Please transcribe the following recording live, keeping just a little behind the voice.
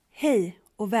Hej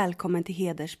och välkommen till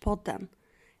Hederspodden.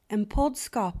 En podd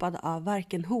skapad av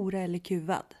varken hora eller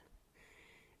kuvad.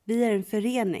 Vi är en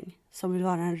förening som vill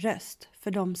vara en röst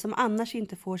för de som annars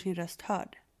inte får sin röst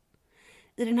hörd.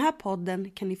 I den här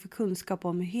podden kan ni få kunskap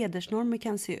om hur hedersnormer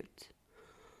kan se ut.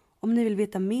 Om ni vill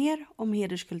veta mer om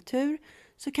hederskultur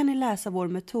så kan ni läsa vår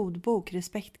metodbok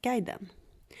Respektguiden.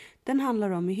 Den handlar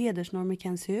om hur hedersnormer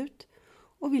kan se ut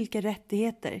och vilka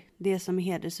rättigheter de som är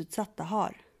hedersutsatta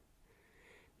har.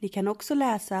 Ni kan också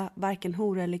läsa varken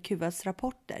hora eller kuvads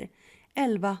rapporter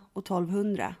 11 och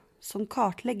 1200 som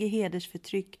kartlägger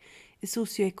hedersförtryck i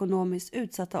socioekonomiskt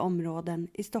utsatta områden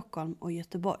i Stockholm och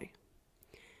Göteborg.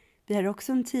 Vi har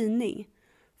också en tidning,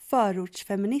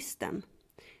 Förortsfeministen,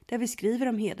 där vi skriver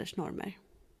om hedersnormer.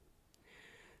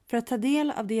 För att ta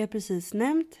del av det jag precis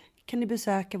nämnt kan ni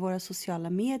besöka våra sociala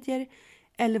medier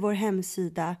eller vår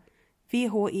hemsida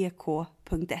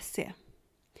vhek.se.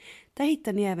 Där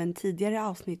hittar ni även tidigare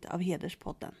avsnitt av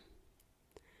Hederspodden.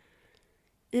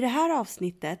 I det här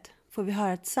avsnittet får vi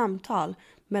höra ett samtal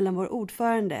mellan vår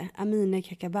ordförande Amineh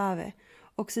Kakabaveh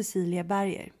och Cecilia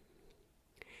Berger.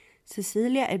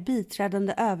 Cecilia är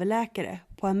biträdande överläkare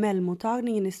på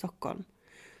Amel-mottagningen i Stockholm,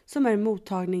 som är en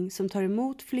mottagning som tar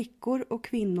emot flickor och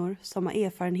kvinnor som har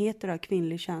erfarenheter av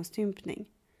kvinnlig könsstympning.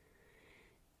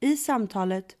 I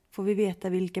samtalet får vi veta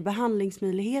vilka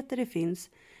behandlingsmöjligheter det finns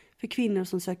för kvinnor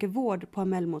som söker vård på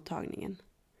Amel-mottagningen.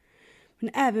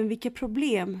 Men även vilka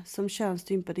problem som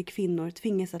könsstympade kvinnor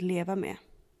tvingas att leva med.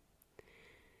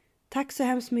 Tack så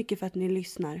hemskt mycket för att ni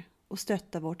lyssnar och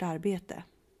stöttar vårt arbete.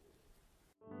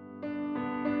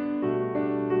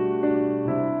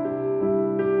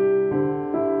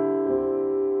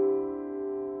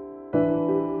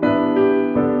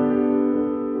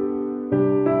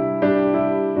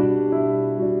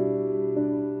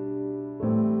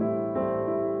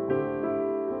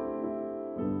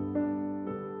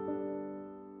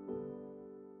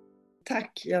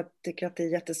 Tack, jag tycker att det är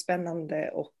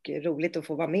jättespännande och roligt att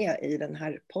få vara med i den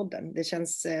här podden. Det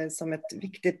känns som ett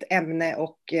viktigt ämne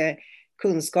och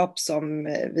kunskap som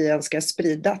vi önskar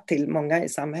sprida till många i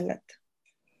samhället.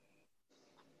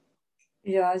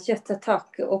 Ja,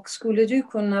 jättetack. Och skulle du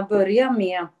kunna börja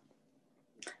med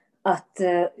att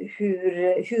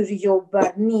hur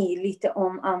jobbar ni lite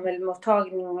om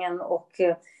Amel-mottagningen och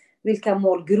vilka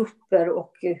målgrupper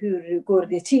och hur går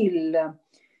det till?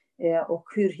 Och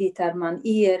hur hittar man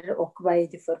er och vad är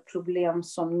det för problem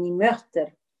som ni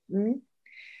möter?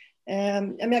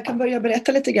 Jag kan börja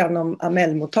berätta lite grann om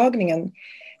Amel-mottagningen.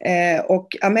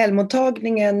 Och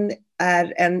Amel-mottagningen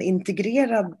är en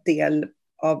integrerad del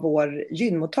av vår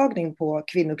gynmottagning på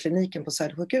kvinnokliniken på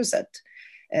Södersjukhuset.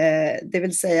 Det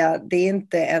vill säga, det är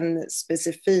inte en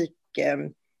specifik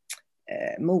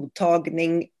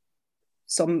mottagning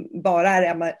som bara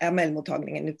är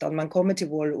Amel-mottagningen, utan man kommer till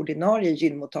vår ordinarie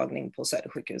gynmottagning på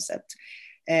Södersjukhuset.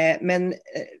 Men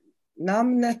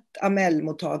namnet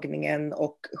Amel-mottagningen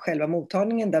och själva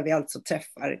mottagningen där vi alltså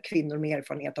träffar kvinnor med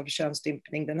erfarenhet av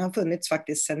könsstympning, den har funnits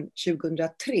faktiskt sedan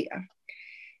 2003.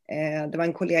 Det var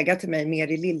en kollega till mig,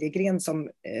 Meri Liljegren, som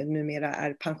numera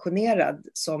är pensionerad,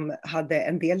 som hade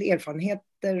en del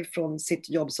erfarenheter från sitt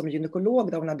jobb som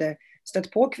gynekolog där hon hade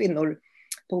stött på kvinnor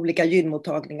på olika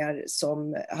gynmottagningar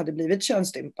som hade blivit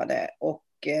könsstympade och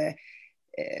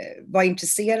var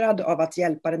intresserad av att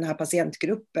hjälpa den här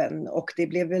patientgruppen, och det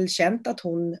blev väl känt att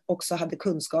hon också hade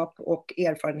kunskap och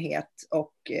erfarenhet,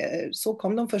 och så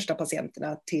kom de första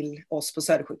patienterna till oss på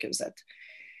Södersjukhuset.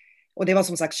 Och det var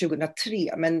som sagt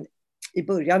 2003, men i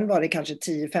början var det kanske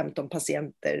 10-15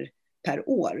 patienter per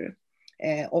år.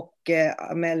 Och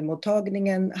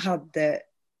Amel-mottagningen hade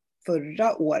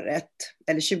förra året,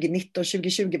 eller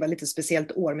 2020 var lite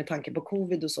speciellt år med tanke på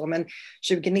covid och så, men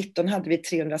 2019 hade vi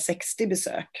 360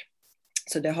 besök.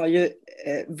 Så det har ju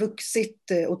vuxit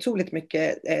otroligt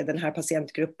mycket, den här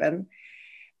patientgruppen,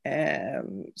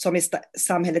 som i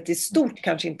samhället i stort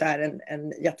kanske inte är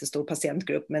en jättestor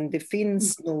patientgrupp, men det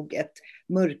finns nog ett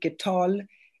mörkertal.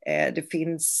 Det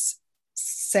finns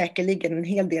säkerligen en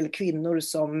hel del kvinnor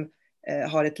som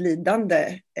har ett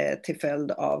lidande till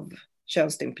följd av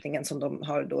könsstympningen som de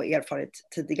har då erfarit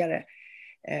tidigare.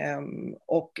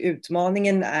 Och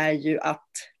utmaningen är ju att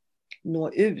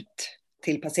nå ut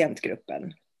till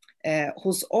patientgruppen.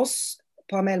 Hos oss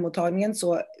på Amel-mottagningen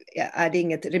så är det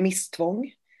inget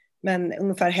remisstvång, men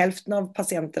ungefär hälften av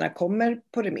patienterna kommer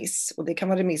på remiss, och det kan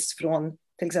vara remiss från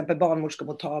till exempel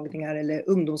barnmorskemottagningar eller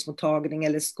ungdomsmottagning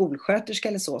eller skolsköterska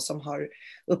eller så, som har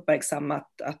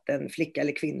uppmärksammat att en flicka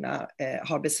eller kvinna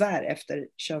har besvär efter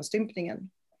könsstympningen.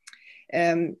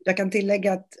 Jag kan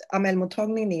tillägga att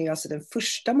Amel-mottagningen är alltså den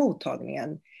första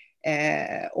mottagningen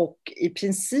Och i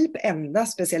princip enda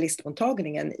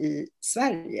specialistmottagningen i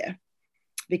Sverige.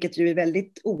 Vilket ju är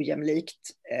väldigt ojämlikt.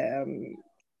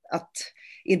 Att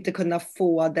inte kunna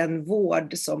få den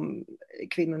vård som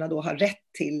kvinnorna då har rätt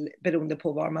till beroende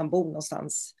på var man bor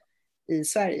någonstans i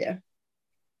Sverige.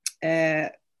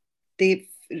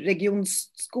 Region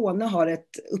Skåne har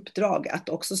ett uppdrag att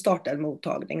också starta en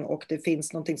mottagning, och det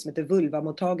finns något som heter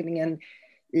Vulvamottagningen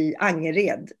i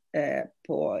Angered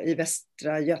i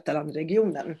Västra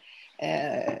Götalandregionen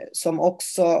som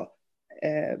också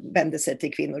vänder sig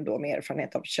till kvinnor då med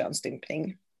erfarenhet av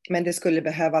könsstympning. Men det skulle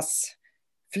behövas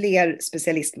fler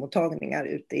specialistmottagningar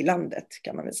ute i landet,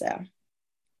 kan man väl säga.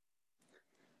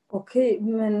 Okej,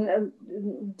 men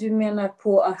du menar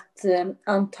på att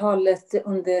antalet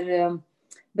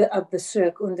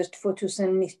besök under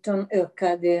 2019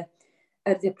 ökade.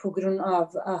 Är det på grund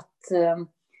av att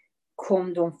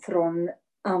kom de från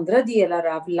andra delar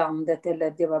av landet,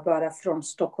 eller det var bara från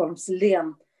Stockholms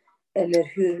län? Eller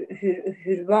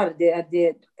hur var det? Är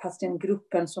det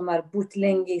patientgruppen som har bott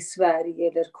länge i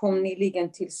Sverige, eller kom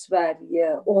nyligen till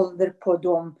Sverige? Ålder på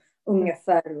dem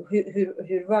ungefär?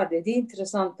 Hur var det? Det är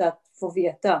intressant att få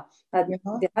veta att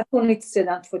det har funnits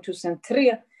sedan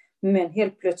 2003, men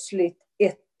helt plötsligt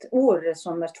ett år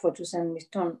som är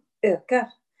 2019 ökar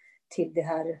till det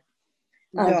här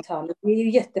antalet. Det är ju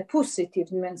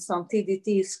jättepositivt, men samtidigt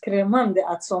är det skrämmande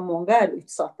att så många är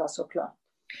utsatta, såklart.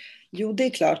 Jo, det är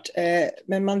klart.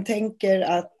 Men man tänker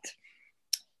att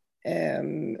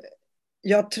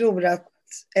jag tror att,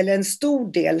 eller en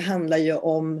stor del handlar ju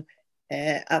om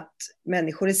att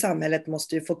människor i samhället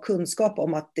måste ju få kunskap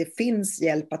om att det finns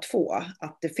hjälp att få,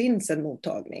 att det finns en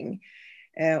mottagning.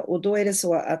 Och då är det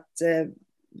så att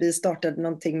vi startade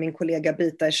någonting, min kollega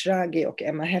Bita Eshraghi och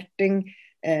Emma Herting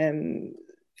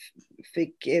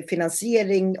fick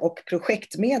finansiering och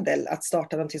projektmedel att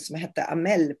starta någonting som hette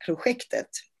AMEL-projektet.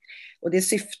 Och det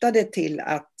syftade till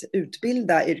att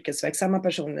utbilda yrkesverksamma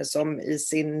personer som i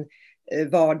sin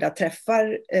vardag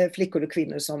träffar flickor och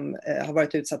kvinnor som har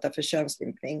varit utsatta för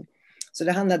könsstympning. Så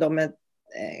det handlade om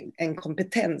en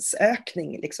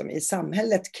kompetensökning liksom i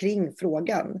samhället kring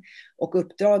frågan. Och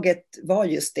uppdraget var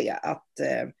just det, att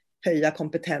höja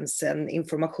kompetensen,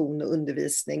 information och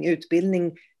undervisning,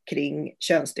 utbildning kring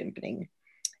könsstympning.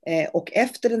 Och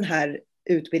efter den här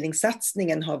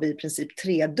utbildningssatsningen har vi i princip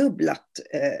tredubblat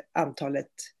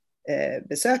antalet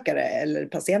besökare eller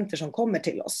patienter som kommer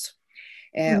till oss.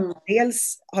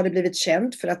 Dels har det blivit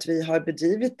känt för att vi har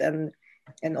bedrivit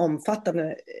en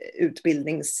omfattande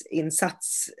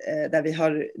utbildningsinsats där vi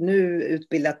har nu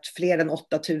utbildat fler än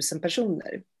 8000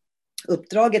 personer.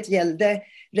 Uppdraget gällde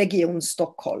Region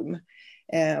Stockholm.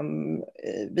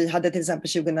 Vi hade till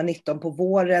exempel 2019 på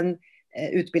våren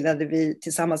utbildade vi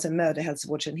tillsammans med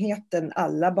mödrahälsovårdsenheten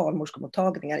alla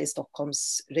barnmorskemottagningar i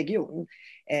Stockholms region.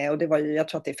 Och det var ju, jag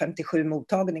tror att det är 57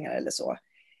 mottagningar eller så.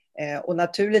 Och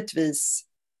naturligtvis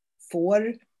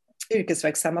får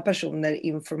yrkesverksamma personer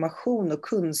information och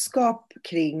kunskap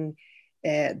kring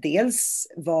dels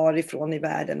varifrån i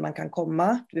världen man kan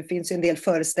komma. Det finns ju en del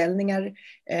föreställningar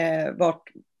vart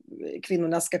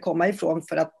kvinnorna ska komma ifrån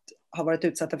för att ha varit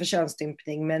utsatta för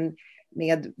könsstympning. Men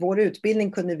med vår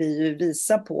utbildning kunde vi ju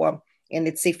visa på,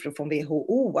 enligt siffror från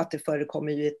WHO, att det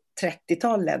förekommer ju i ett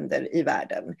 30-tal länder i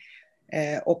världen.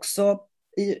 Också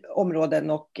i områden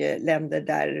och länder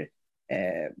där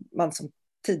man som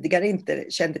tidigare inte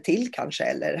kände till kanske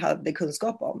eller hade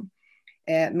kunskap om.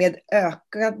 Med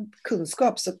ökad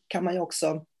kunskap så kan man ju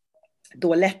också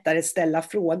då lättare ställa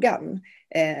frågan.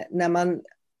 När man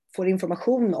får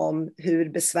information om hur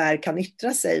besvär kan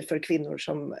yttra sig för kvinnor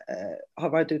som har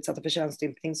varit utsatta för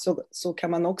könsstympning, så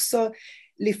kan man också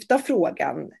lyfta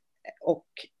frågan och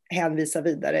hänvisa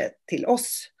vidare till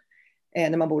oss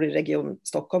när man bor i Region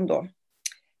Stockholm då.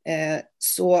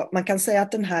 Så man kan säga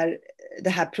att det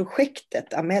här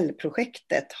projektet,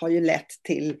 AMEL-projektet, har ju lett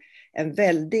till en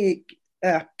väldigt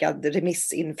ökad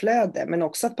remissinflöde, men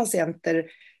också att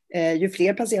ju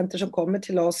fler patienter som kommer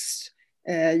till oss,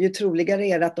 ju troligare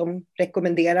är det att de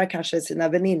rekommenderar kanske sina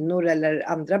väninnor eller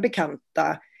andra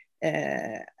bekanta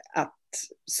att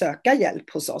söka hjälp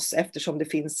hos oss, eftersom det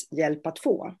finns hjälp att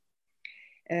få.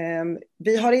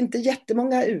 Vi har inte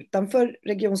jättemånga utanför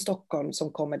Region Stockholm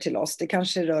som kommer till oss. Det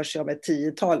kanske rör sig om ett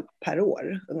 10-tal per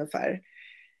år ungefär.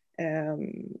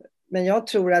 Men jag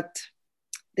tror att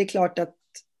det är klart att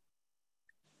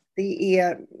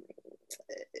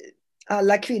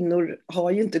alla kvinnor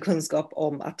har ju inte kunskap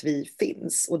om att vi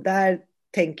finns, och där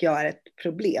tänker jag är ett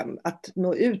problem. Att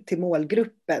nå ut till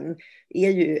målgruppen är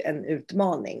ju en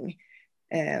utmaning.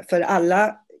 För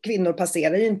alla kvinnor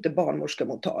passerar ju inte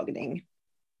barnmorskemottagning.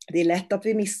 Det är lätt att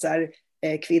vi missar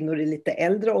kvinnor i lite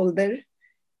äldre ålder,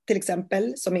 till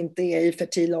exempel, som inte är i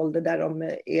fertil ålder där de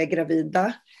är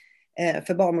gravida.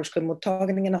 För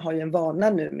barnmorskemottagningarna har ju en vana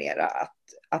numera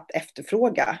att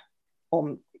efterfråga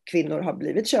om kvinnor har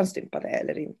blivit könsstympade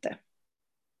eller inte.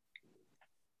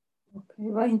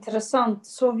 Det var intressant,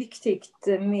 så viktigt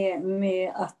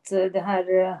med att det här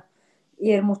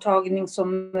er mottagning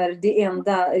som är det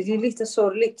enda, det är lite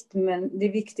sorgligt, men det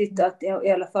är viktigt att det i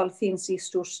alla fall finns i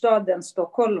storstaden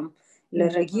Stockholm, eller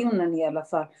regionen i alla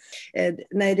fall.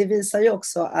 Nej, det visar ju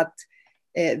också att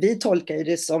vi tolkar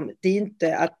det som, det är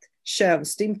inte att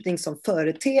könsstympning som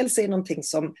företeelse är någonting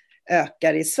som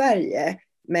ökar i Sverige,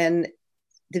 men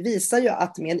det visar ju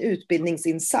att med en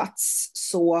utbildningsinsats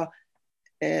så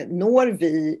når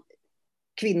vi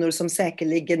kvinnor som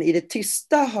säkerligen i det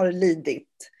tysta har lidit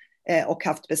och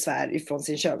haft besvär ifrån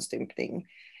sin könsstympning.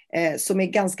 Så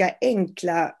med ganska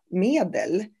enkla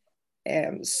medel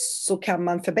så kan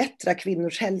man förbättra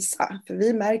kvinnors hälsa. För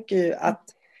vi märker ju att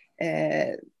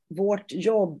vårt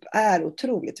jobb är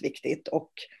otroligt viktigt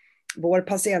och vår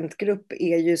patientgrupp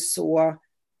är ju så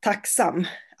tacksam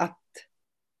att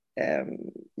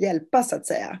hjälpa, så att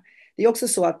säga. Det är också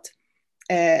så att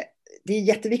det är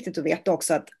jätteviktigt att veta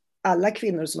också att alla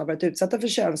kvinnor som har varit utsatta för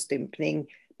könsstympning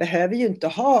behöver ju inte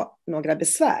ha några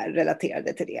besvär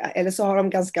relaterade till det. Eller så har de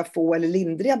ganska få eller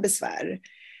lindriga besvär.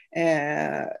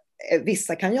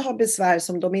 Vissa kan ju ha besvär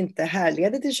som de inte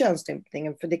härleder till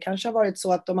könsstympningen, för det kanske har varit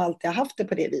så att de alltid har haft det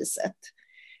på det viset.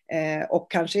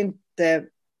 Och kanske inte,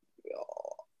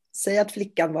 säg att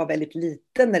flickan var väldigt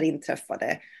liten när det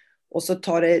inträffade och så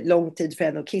tar det lång tid för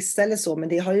henne att kissa eller så, men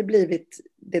det har ju blivit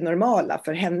det normala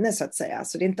för henne, så att säga.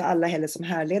 Så det är inte alla heller som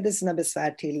härleder sina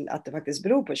besvär till att det faktiskt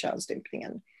beror på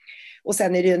könsstympningen. Och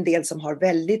sen är det ju en del som har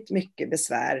väldigt mycket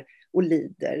besvär och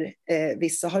lider.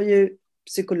 Vissa har ju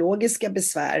psykologiska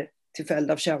besvär till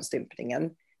följd av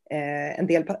könsstympningen. En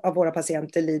del av våra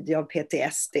patienter lider av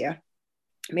PTSD,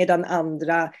 medan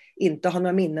andra inte har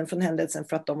några minnen från händelsen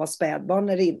för att de var spädbarn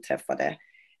när det inträffade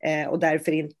och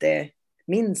därför inte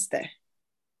minns det.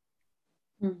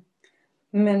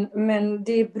 Men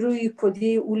det beror ju på,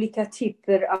 det är olika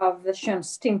typer av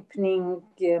könsstympning,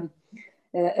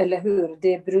 eller hur?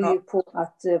 Det beror ju på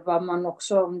att vad man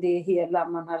också, om det är hela,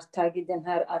 man har tagit den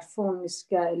här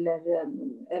arfoniska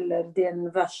eller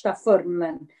den värsta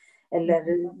formen. Eller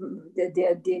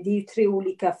det är ju 3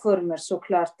 olika former,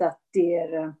 såklart att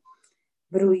det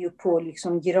beror ju på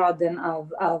liksom graden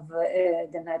av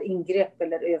den här ingrepp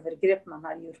eller övergrepp man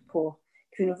har gjort på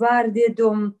kvinnor.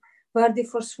 Vad är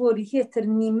det för svårigheter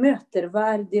ni möter? Vad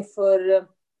är det för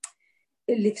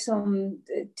liksom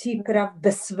typer av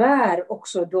besvär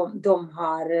också de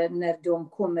har när de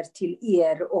kommer till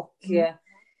er? Och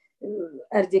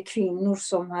är det kvinnor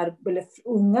som har, eller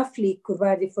unga flickor, vad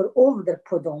är det för ålder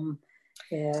på dem?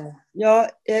 Ja,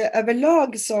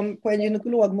 överlag som på en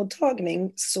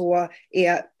gynekologmottagning så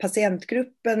är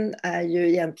patientgruppen är ju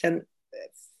egentligen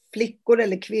flickor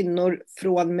eller kvinnor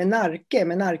från menarke.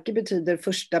 Menarke betyder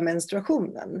första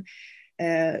menstruationen.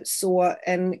 Så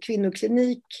en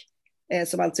kvinnoklinik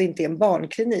som alltså inte är en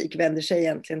barnklinik vänder sig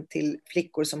egentligen till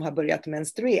flickor som har börjat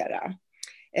menstruera.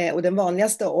 Och den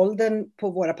vanligaste åldern på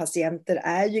våra patienter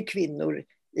är ju kvinnor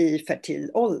i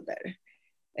fertil ålder.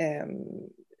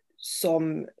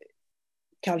 Som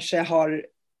kanske har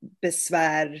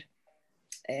besvär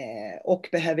och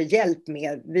behöver hjälp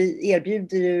med. Vi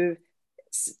erbjuder ju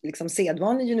liksom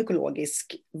sedvanlig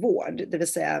gynekologisk vård, det vill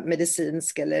säga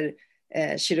medicinsk eller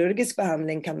kirurgisk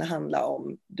behandling kan det handla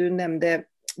om. Du nämnde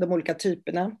de olika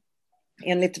typerna.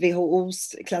 Enligt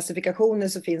WHOs klassifikationer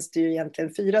så finns det ju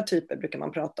egentligen 4 typer, brukar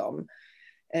man prata om.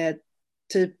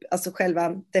 Alltså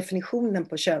själva definitionen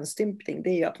på könsstympning, det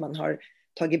är ju att man har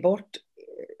tagit bort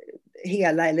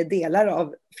hela eller delar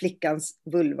av flickans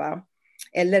vulva,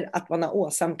 eller att man har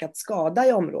åsamkat skada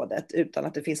i området utan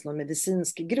att det finns någon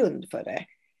medicinsk grund för det.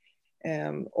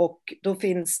 Och då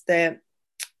finns det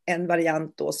en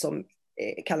variant då som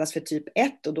kallas för typ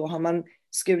 1, och då har man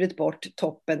skurit bort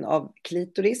toppen av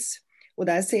klitoris. Och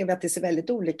där ser vi att det ser väldigt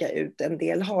olika ut. En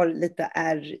del har lite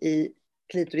ärr i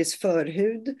klitoris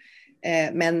förhud,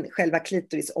 men själva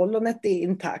klitorisollonet är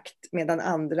intakt, medan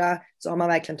andra så har man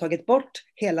verkligen tagit bort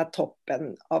hela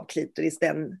toppen av klitoris,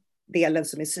 den delen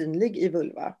som är synlig i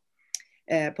vulva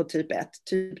på typ 1.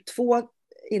 Typ 2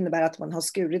 innebär att man har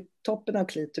skurit toppen av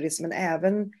klitoris, men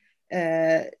även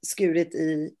skurit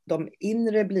i de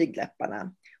inre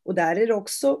blygdläpparna. Och där är det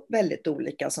också väldigt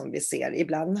olika som vi ser.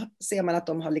 Ibland ser man att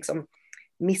de har liksom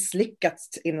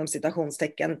misslyckats inom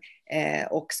citationstecken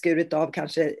och skurit av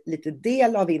kanske lite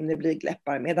del av inre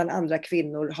blygdläppar, medan andra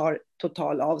kvinnor har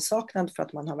total avsaknad för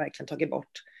att man har verkligen tagit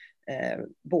bort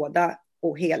båda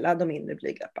och hela de inre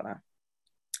blygdläpparna.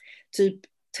 Typ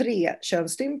 3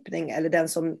 könsstympning, eller den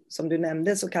som du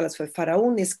nämnde som kallas för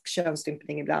faraonisk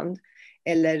könsstympning ibland,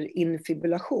 eller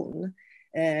infibulation.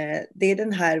 Det är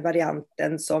den här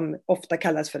varianten som ofta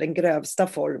kallas för den grövsta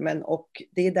formen, och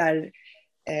det är där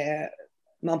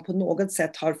man på något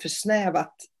sätt har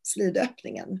försnävat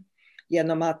slidöppningen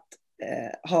genom att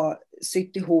ha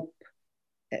sytt ihop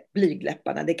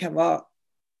blygdläpparna. Det kan vara,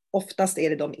 oftast är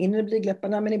det de inre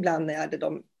blygdläpparna, men ibland är det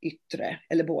de yttre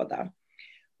eller båda.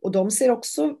 Och de ser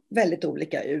också väldigt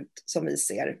olika ut som vi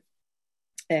ser.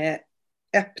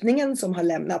 Öppningen som har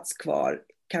lämnats kvar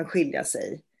kan skilja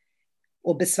sig.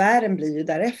 Och besvären blir ju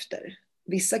därefter.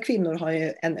 Vissa kvinnor har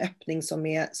ju en öppning som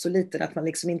är så liten att man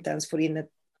liksom inte ens får in ett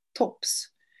tops.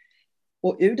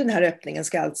 Och ur den här öppningen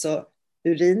ska alltså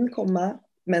urin komma,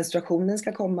 menstruationen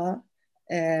ska komma.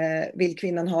 Vill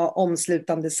kvinnan ha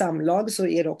omslutande samlag så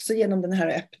är det också genom den här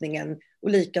öppningen. Och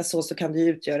likaså så kan det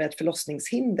utgöra ett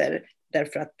förlossningshinder,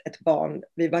 därför att ett barn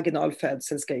vid vaginal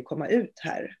födsel ska ju komma ut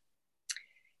här.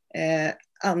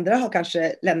 Andra har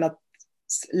kanske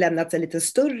lämnat en lite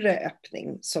större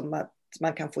öppning, som att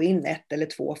man kan få in 1 eller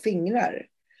 2 fingrar.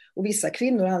 Och vissa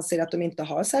kvinnor anser att de inte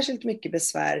har särskilt mycket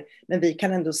besvär, men vi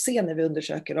kan ändå se när vi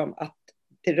undersöker dem att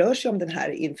det rör sig om den här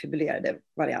infibulerade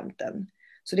varianten.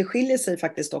 Så det skiljer sig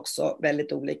faktiskt också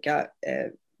väldigt olika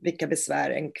vilka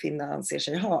besvär en kvinna anser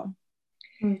sig ha.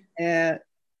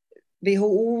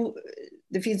 WHO,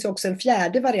 det finns ju också en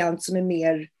 4:e variant som är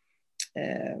mer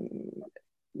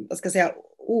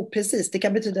oprecis. Det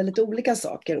kan betyda lite olika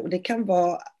saker, och det kan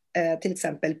vara till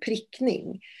exempel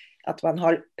prickning. Att man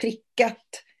har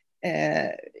prickat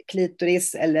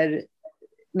klitoris eller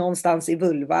någonstans i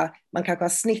vulva. Man kanske har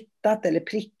snittat eller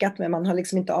prickat, men man har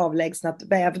liksom inte avlägsnat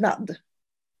vävnad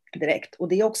direkt. Och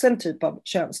det är också en typ av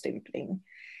könsstympning.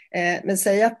 Men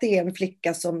säg att det är en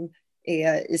flicka som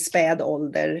är i späd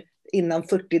ålder, innan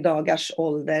 40 dagars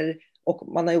ålder, och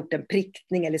man har gjort en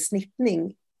prickning eller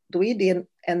snittning. Då är det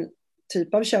en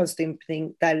typ av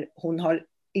könsstympning där hon har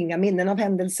inga minnen av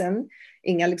händelsen,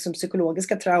 inga liksom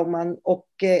psykologiska trauman och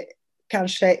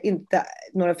kanske inte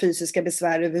några fysiska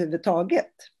besvär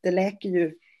överhuvudtaget. Det läker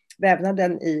ju,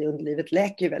 vävnaden i underlivet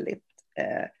läker ju väldigt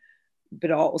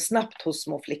bra och snabbt hos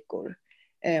små flickor.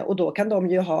 Och då kan de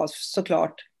ju ha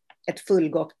såklart ett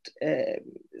fullgott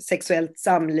sexuellt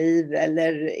samliv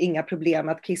eller inga problem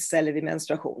att kissa eller vid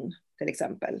menstruation till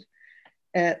exempel.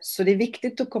 Så det är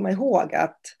viktigt att komma ihåg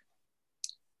att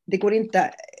det går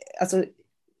inte, alltså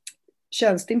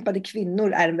könsstympade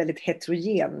kvinnor är en väldigt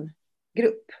heterogen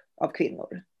grupp av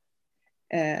kvinnor.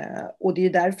 Och det är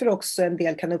därför också en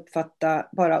del kan uppfatta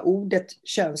bara ordet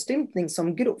könsstympning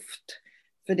som grovt.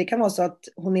 För det kan vara så att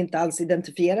hon inte alls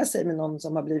identifierar sig med någon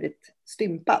som har blivit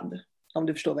stympad, om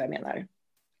du förstår vad jag menar.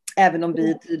 Även om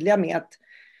vi är tydliga med att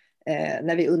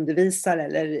när vi undervisar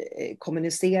eller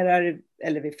kommunicerar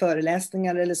eller vid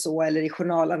föreläsningar eller så, eller i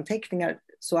journalanteckningar,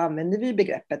 så använder vi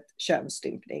begreppet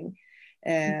könsstympning.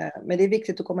 Men det är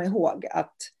viktigt att komma ihåg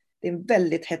att det är en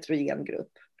väldigt heterogen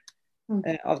grupp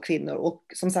av kvinnor. Och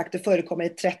som sagt, det förekommer i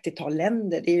 30-tal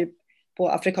länder. Det är ju på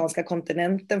afrikanska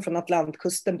kontinenten, från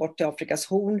Atlantkusten bort till Afrikas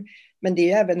horn. Men det är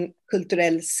ju även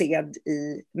kulturell sed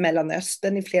i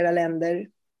Mellanöstern i flera länder.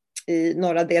 I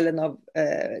norra delen av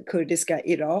kurdiska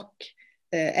Irak.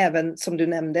 Även som du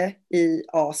nämnde i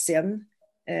Asien.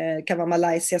 Kan vara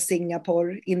Malaysia,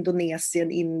 Singapore,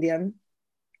 Indonesien, Indien.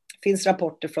 Finns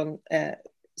rapporter från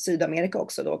Sydamerika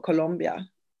också då, Colombia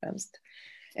främst.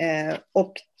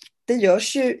 Och det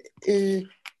görs ju i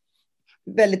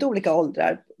väldigt olika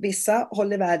åldrar. Vissa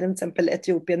håll i världen, till exempel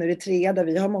Etiopien och Eritrea, där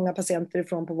vi har många patienter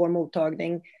ifrån på vår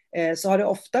mottagning, så har det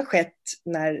ofta skett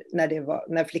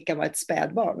när flickan var ett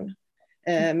spädbarn.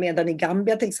 Medan i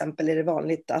Gambia till exempel är det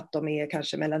vanligt att de är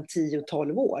kanske mellan 10 och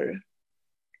 12 år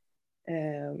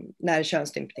när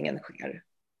könsstympningen sker.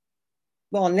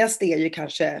 Vanligast är ju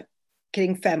kanske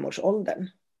kring 5-årsåldern.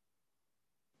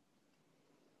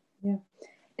 Ja.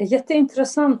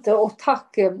 Jätteintressant, och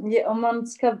tack. Om man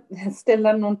ska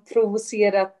ställa någon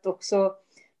provocerat också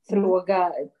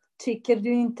fråga. Tycker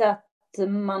du inte att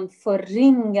man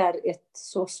förringar ett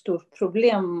så stort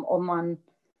problem om man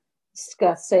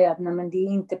ska säga att nej, men det är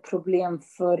inte problem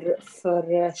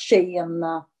för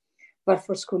tjejerna?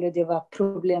 Varför skulle det vara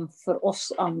problem för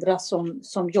oss andra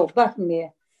som jobbar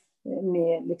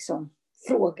med liksom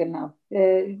frågorna?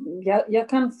 Jag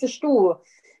kan förstå.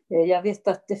 Jag vet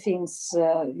att det finns,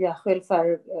 jag själv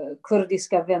har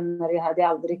kurdiska vänner, jag hade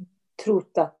aldrig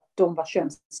trott att de var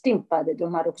könsstympade.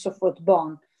 De har också fått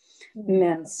barn.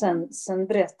 Men sen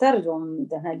berättar de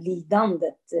det här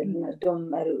lidandet när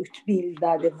de är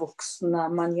utbildade vuxna.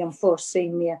 Man jämför sig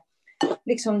med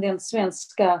liksom den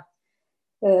svenska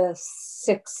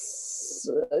sex,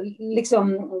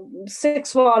 liksom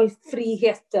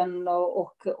sexualfriheten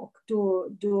och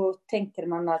då tänker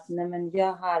man att nej, men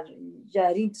jag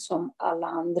är inte som alla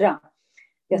andra.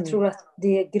 Jag tror att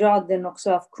det är graden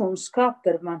också av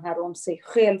kunskaper man har om sig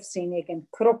själv, sin egen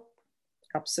kropp.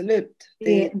 Absolut.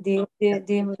 Det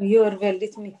gör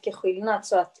väldigt mycket skillnad,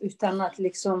 så att utan att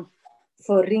liksom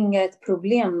förringa ett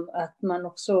problem, att man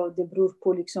också, det beror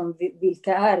på liksom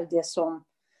vilka är det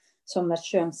som är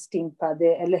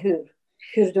könsstympade, eller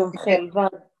hur de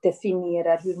själva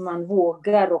definierar, hur man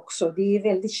vågar också. Det är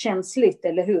väldigt känsligt,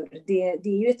 eller hur? Det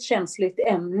är ju ett känsligt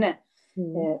ämne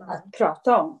att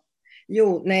prata om.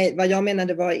 Jo, nej, vad jag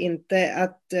menade var inte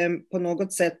att på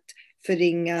något sätt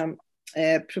förringa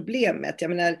problemet. Jag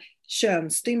menar,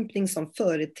 könsstympning som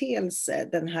företeelse,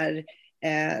 den här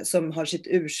som har sitt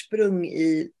ursprung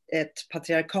i ett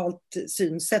patriarkalt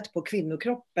synsätt på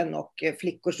kvinnokroppen och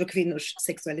flickors och kvinnors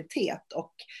sexualitet,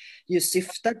 och just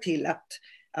syftar till att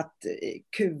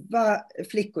kuva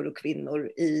flickor och kvinnor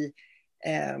i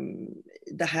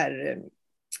det här,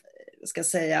 ska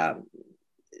säga,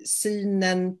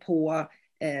 synen på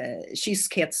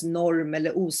kyskhetsnorm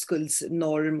eller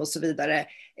oskuldsnorm och så vidare.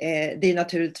 Det är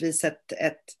naturligtvis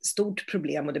ett stort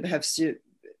problem, och det behövs ju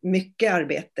mycket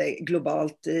arbete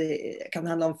globalt. Det kan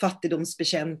handla om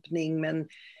fattigdomsbekämpning, men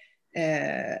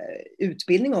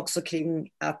utbildning också kring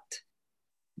att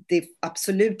det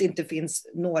absolut inte finns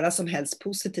några som helst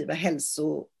positiva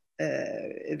hälsovinster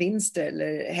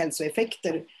eller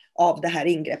hälsoeffekter av det här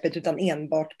ingreppet, utan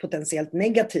enbart potentiellt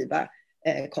negativa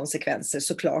konsekvenser.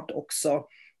 Såklart också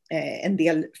en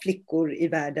del flickor i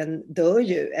världen dör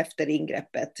ju efter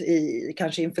ingreppet i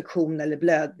kanske infektion eller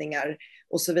blödningar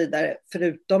och så vidare,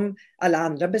 förutom alla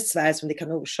andra besvär som det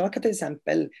kan orsaka, till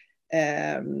exempel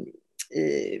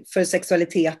för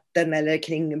sexualiteten eller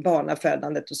kring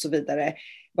barnafödandet och så vidare.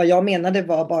 Vad jag menade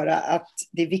var bara att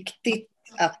det är viktigt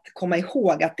att komma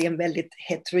ihåg att det är en väldigt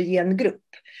heterogen grupp.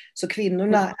 Så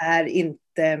kvinnorna är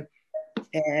inte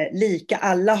lika,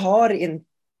 alla har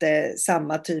inte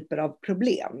samma typer av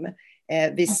problem.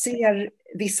 Vi ser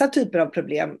vissa typer av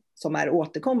problem som är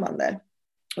återkommande.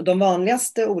 Och de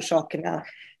vanligaste orsakerna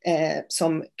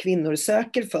som kvinnor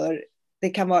söker för, det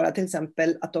kan vara till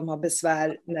exempel att de har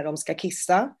besvär när de ska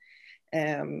kissa.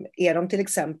 Är de till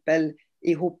exempel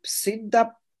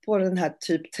ihopsydda på den här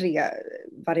typ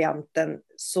 3-varianten,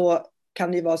 så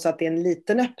kan det ju vara så att det är en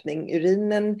liten öppning.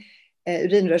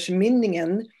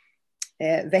 Urinrörsmynningen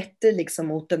vetter liksom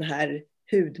mot den här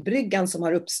hudbryggan som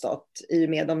har uppstått i och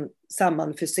med de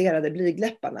sammanfuserade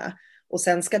blygdläpparna. Och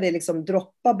sen ska det liksom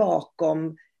droppa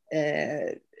bakom,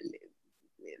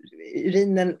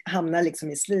 urinen hamnar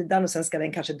liksom i slidan, och sen ska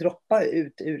den kanske droppa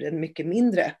ut ur en mycket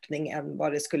mindre öppning än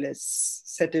vad det skulle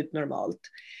sett ut normalt.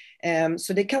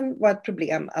 Så det kan vara ett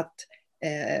problem att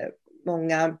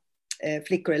många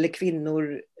flickor eller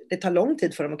kvinnor, det tar lång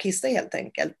tid för dem att kissa helt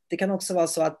enkelt. Det kan också vara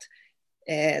så att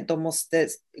de måste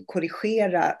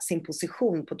korrigera sin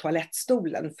position på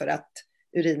toalettstolen för att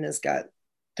urinen ska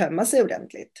tömma sig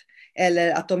ordentligt.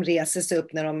 Eller att de reser sig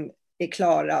upp när de är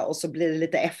klara och så blir det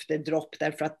lite efterdropp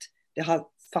därför att det har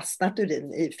fastnat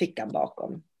urin i fickan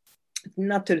bakom.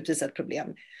 Naturligtvis ett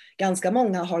problem. Ganska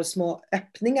många har små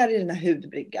öppningar i den här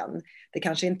hudbryggan. Det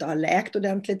kanske inte har läkt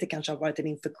ordentligt, det kanske har varit en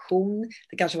infektion.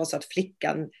 Det kanske var så att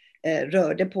flickan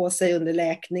rörde på sig under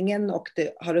läkningen och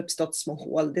det har uppstått små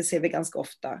hål. Det ser vi ganska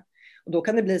ofta. Och då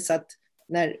kan det bli så att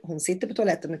när hon sitter på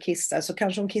toaletten och kissar, så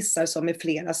kanske hon kissar som med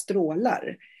flera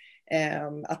strålar.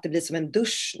 Att det blir som en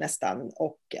dusch nästan,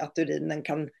 och att urinen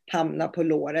kan hamna på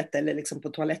låret eller liksom på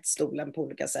toalettstolen på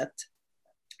olika sätt.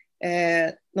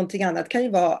 Någonting annat kan ju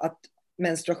vara att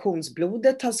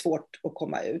menstruationsblodet har svårt att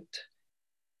komma ut.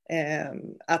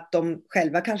 Att de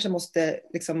själva kanske måste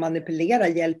liksom manipulera,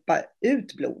 hjälpa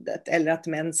ut blodet, eller att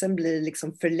mensen blir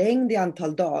liksom förlängd i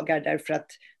antal dagar därför att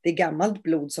det är gammalt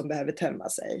blod som behöver tömma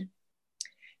sig.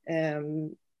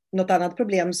 Något annat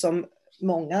problem som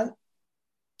många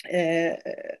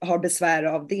har besvär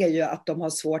av, det är ju att de har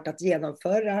svårt att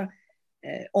genomföra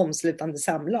omslutande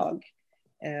samlag.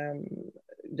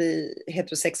 Vid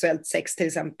heterosexuellt sex till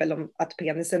exempel, om att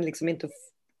penisen liksom inte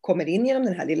kommer in genom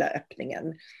den här lilla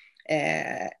öppningen.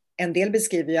 En del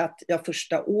beskriver ju att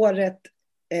första året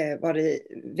var det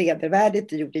vedervärdigt,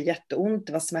 det gjorde jätteont,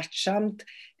 det var smärtsamt.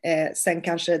 Sen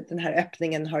kanske den här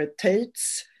öppningen har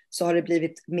töjts, så har det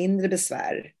blivit mindre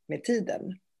besvär med tiden.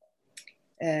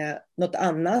 Något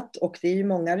annat, och det är ju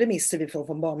många remisser vi får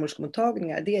från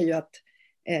barnmorskemottagningar, det är ju att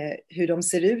hur de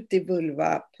ser ut i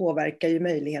vulva påverkar ju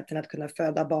möjligheten att kunna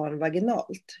föda barn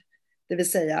vaginalt. Det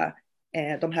vill säga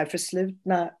de här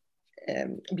förslutna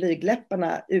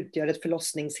blygdläpparna utgör ett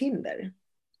förlossningshinder.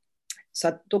 Så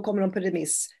att då kommer de på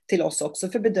remiss till oss också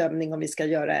för bedömning om vi ska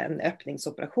göra en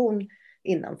öppningsoperation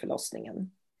innan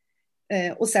förlossningen.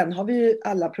 Och sen har vi ju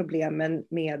alla problemen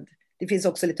med, det finns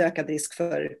också lite ökad risk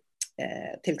för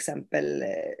till exempel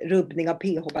rubbning av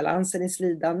pH-balansen i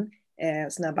slidan,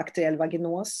 sån här bakteriell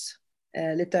vaginos,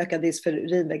 lite ökad risk för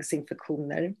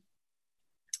urinvägsinfektioner.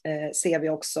 Ser vi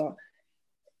också.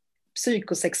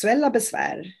 Psykosexuella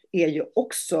besvär är ju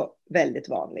också väldigt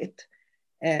vanligt.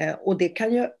 Och det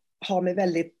kan ju ha med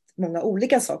väldigt många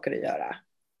olika saker att göra.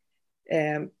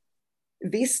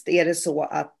 Visst är det så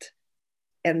att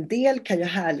en del kan ju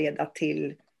härleda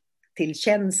till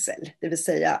känsel, det vill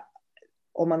säga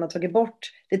om man har tagit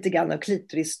bort lite grann av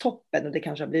klitoristoppen och det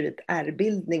kanske har blivit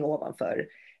ärrbildning ovanför,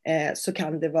 så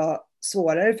kan det vara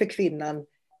svårare för kvinnan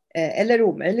eller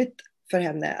omöjligt för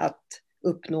henne att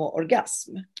uppnå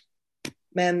orgasm.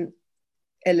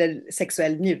 Eller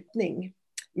sexuell njutning.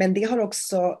 Men det har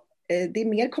också, det är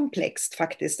mer komplext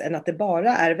faktiskt än att det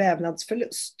bara är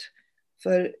vävnadsförlust.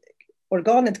 För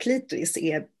organet klitoris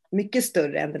är mycket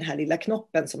större än den här lilla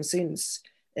knoppen som syns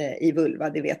i vulva.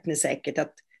 Det vet ni säkert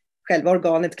att själva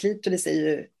organet klitoris är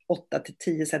ju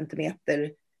 8-10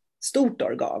 centimeter stort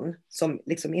organ som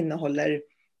liksom innehåller,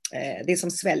 det är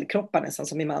som svällkroppar nästan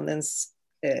som i mannens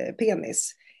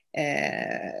penis.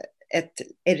 Ett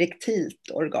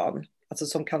erektilt organ, alltså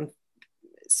som kan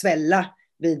svälla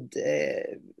vid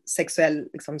sexuell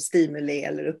liksom, stimuli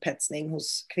eller upphetsning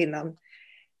hos kvinnan.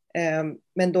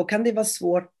 Men då kan det vara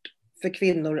svårt för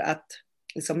kvinnor att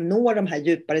liksom, nå de här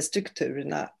djupare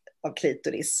strukturerna av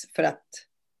klitoris för att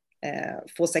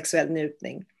få sexuell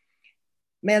njutning.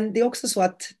 Men det är också så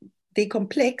att det är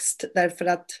komplext därför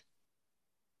att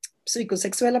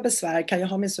psykosexuella besvär kan ju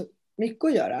ha med så mycket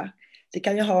att göra. Det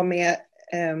kan ju ha med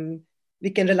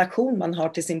vilken relation man har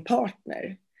till sin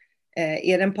partner.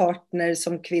 Är det en partner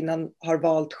som kvinnan har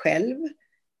valt själv?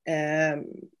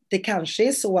 Det kanske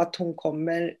är så att hon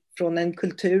kommer från en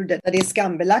kultur där det är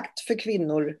skambelagt för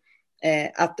kvinnor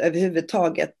att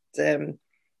överhuvudtaget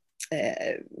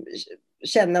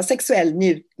känna sexuell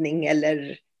njutning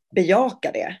eller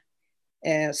bejaka det.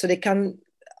 Så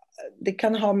det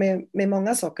kan ha med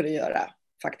många saker att göra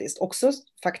faktiskt. Också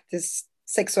faktiskt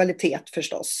sexualitet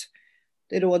förstås.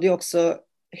 Det råder ju också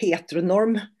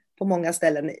heteronorm på många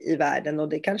ställen i världen och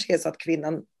det kanske är så att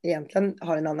kvinnan egentligen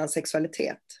har en annan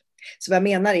sexualitet. Så vad jag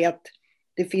menar är att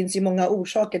det finns ju många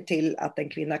orsaker till att en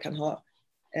kvinna kan ha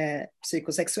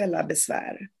psykosexuella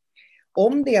besvär.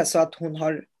 Om det är så att hon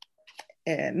har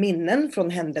minnen från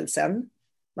händelsen,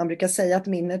 man brukar säga att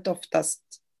minnet oftast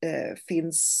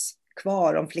finns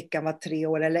kvar om flickan var 3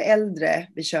 år eller äldre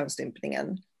vid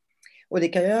könsstympningen. Och det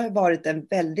kan ju ha varit en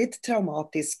väldigt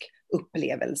traumatisk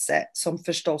upplevelse som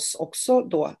förstås också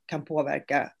då kan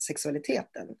påverka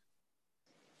sexualiteten.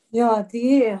 Ja,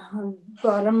 det är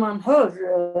bara man hör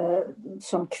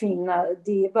som kvinna,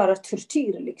 det är bara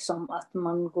tortyr liksom, att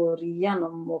man går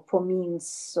igenom och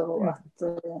påminns och att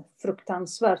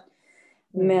fruktansvärt.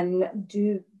 Men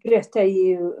du berättar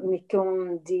ju mycket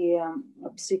om det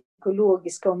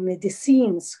psykologiska och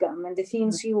medicinska, men det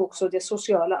finns ju också den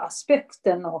sociala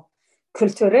aspekten och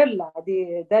kulturella.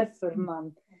 Det är därför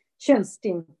man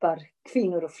könsstympar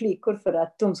kvinnor och flickor, för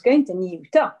att de ska inte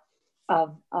njuta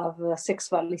av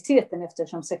sexualiteten,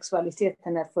 eftersom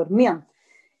sexualiteten är för män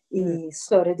i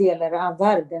större delar av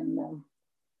världen.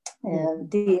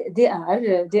 Det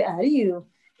är ju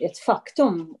ett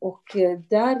faktum, och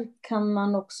där kan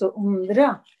man också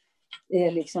undra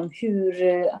liksom,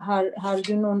 har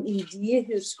du någon idé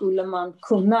hur skulle man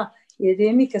kunna, det är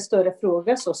en mycket större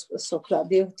fråga såklart,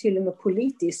 det är till och med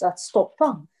politiskt att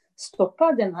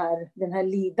stoppa den här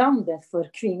lidande för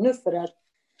kvinnor, för att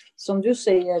som du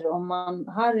säger, om man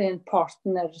har en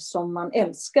partner som man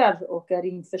älskar och är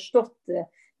införstått,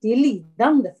 det är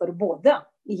lidande för båda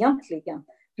egentligen.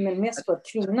 Men mest för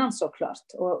kvinnan såklart.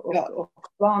 Och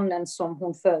barnen som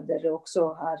hon föder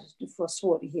också får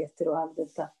svårigheter och allt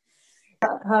detta.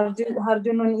 Har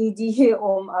du någon idé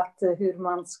om att hur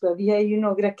man ska... Vi har ju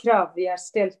några krav. Vi har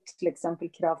ställt till exempel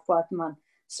krav på att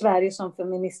Sverige som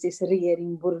feministisk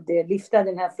regering borde lyfta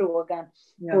den här frågan.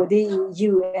 Både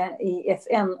i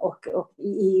FN och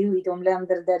i EU, i de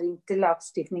länder där inte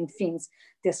lagstiftning finns.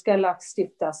 Det ska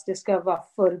lagstiftas, det ska vara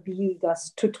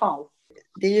förbjudas totalt.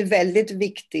 Det är ju väldigt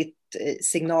viktigt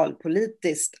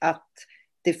signalpolitiskt att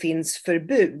det finns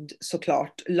förbud,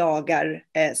 såklart, lagar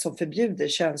som förbjuder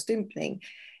könsstympning.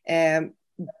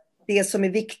 Det som är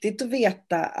viktigt att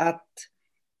veta att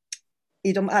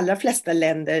i de allra flesta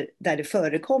länder där det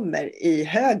förekommer i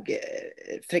hög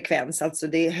frekvens, alltså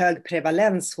det är hög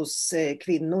prevalens hos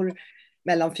kvinnor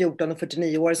mellan 14 och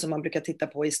 49 år som man brukar titta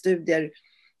på i studier,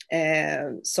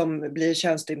 som blir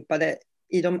könsstympade.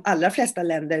 I de allra flesta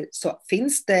länder så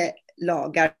finns det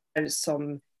lagar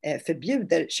som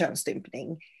förbjuder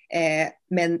könsstympning.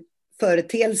 Men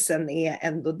företeelsen är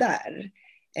ändå där.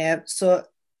 Så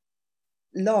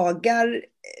lagar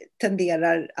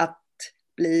tenderar att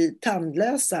bli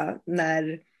tandlösa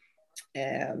när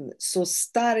så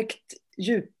starkt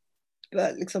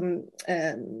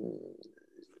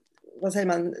vad säger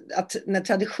man, att när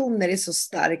traditioner är så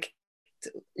starkt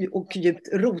och djupt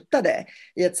rotade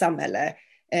i ett samhälle,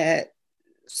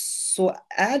 så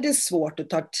är det svårt att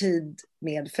ta tid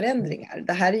med förändringar.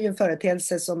 Det här är ju en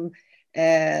företeelse som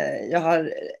jag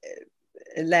har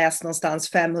läst någonstans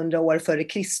 500 år före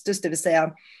Kristus, det vill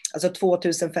säga alltså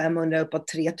 2500 uppåt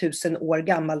 3000 år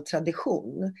gammal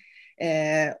tradition.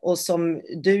 Och som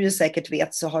du ju säkert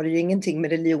vet så har det ju ingenting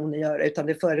med religion att göra, utan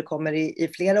det förekommer i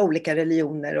flera olika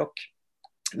religioner och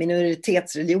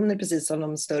minoritetsreligioner, precis som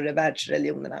de större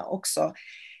världsreligionerna också.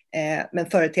 Men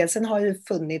företeelsen har ju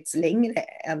funnits längre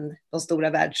än de stora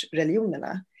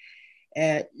världsreligionerna.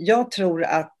 Jag tror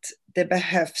att det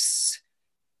behövs,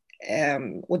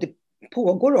 och det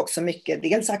pågår också mycket,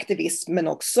 dels aktivism men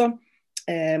också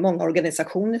många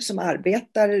organisationer som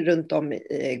arbetar runt om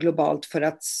globalt för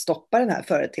att stoppa den här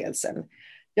företeelsen.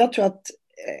 Jag tror att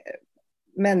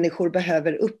människor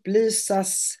behöver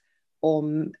upplysas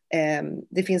om,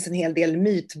 det finns en hel del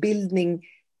mytbildning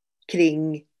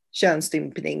kring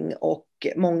könsstympning, och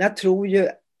många tror ju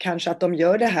kanske att de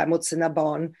gör det här mot sina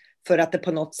barn för att det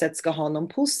på något sätt ska ha någon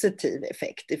positiv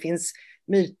effekt. Det finns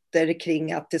myter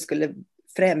kring att det skulle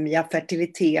främja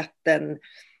fertiliteten.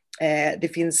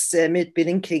 Det finns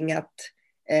mytbildning kring att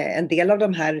en del av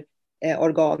de här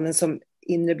organen som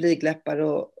inre blygdläppar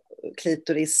och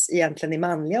klitoris egentligen är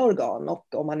manliga organ,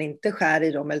 och om man inte skär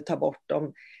i dem eller tar bort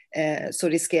dem så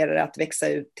riskerar det att växa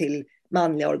ut till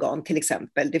manliga organ till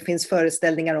exempel. Det finns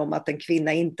föreställningar om att en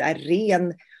kvinna inte är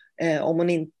ren om hon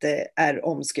inte är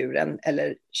omskuren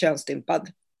eller könsstympad.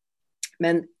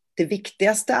 Men det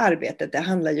viktigaste arbetet, det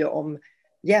handlar ju om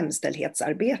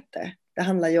jämställdhetsarbete. Det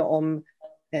handlar ju om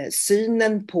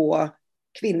synen på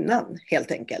kvinnan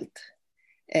helt enkelt.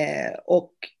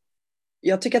 Och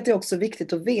jag tycker att det är också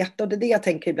viktigt att veta, och det är det jag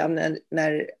tänker ibland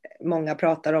när många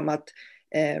pratar om att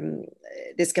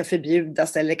det ska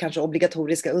förbjudas eller kanske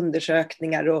obligatoriska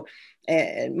undersökningar och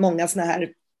många såna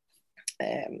här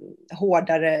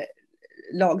hårdare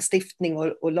lagstiftning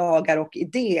och lagar och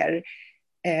idéer.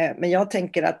 Men jag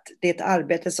tänker att det är ett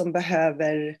arbete som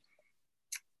behöver,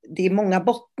 det är många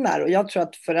bottnar, och jag tror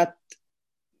att för att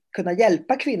kunna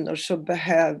hjälpa kvinnor så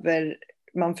behöver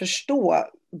man förstå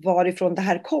varifrån det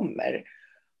här kommer.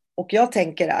 Och jag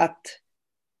tänker att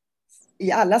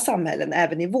i alla samhällen,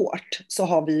 även i vårt, så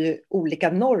har vi ju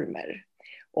olika normer.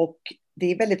 Och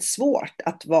det är väldigt svårt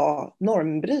att vara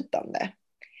normbrytande.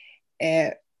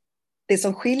 Det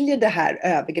som skiljer det här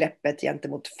övergreppet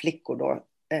gentemot flickor då,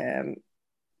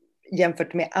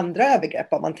 jämfört med andra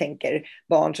övergrepp, om man tänker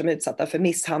barn som är utsatta för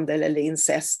misshandel eller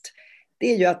incest,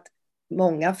 det är ju att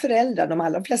många föräldrar, de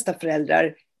allra flesta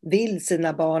föräldrar, vill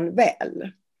sina barn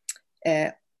väl.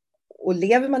 Och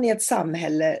lever man i ett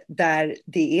samhälle där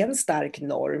det är en stark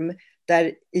norm,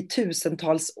 där i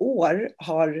tusentals år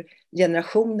har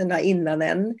generationerna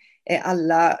innan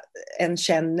alla en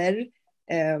känner,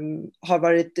 har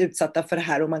varit utsatta för det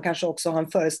här, och man kanske också har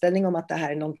en föreställning om att det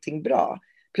här är någonting bra.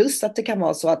 Plus att det kan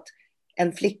vara så att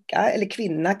en flicka eller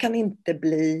kvinna kan inte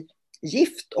bli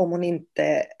gift om hon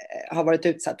inte har varit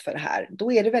utsatt för det här.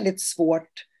 Då är det väldigt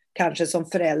svårt kanske som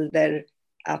förälder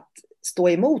att stå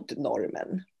emot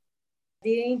normen. Det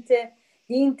är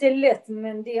inte lätt,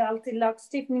 men det är alltid,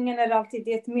 lagstiftningen är alltid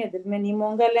ett medel. Men i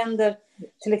många länder,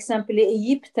 till exempel i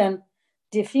Egypten,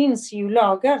 det finns ju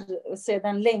lagar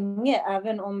sedan länge,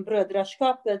 även om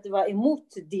brödraskapet var emot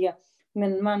det.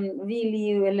 Men man vill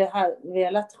ju, eller har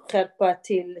velat skärpa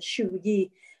till 20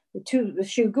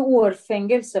 år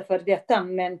fängelse för detta.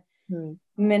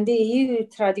 Men det är ju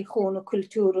tradition och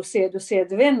kultur och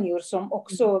sedvänjor som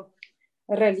också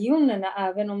religionerna,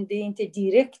 även om det inte är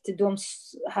direkt, de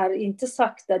har inte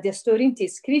sagt att det står inte i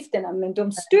skrifterna, men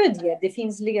de stödjer. Det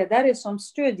finns ledare som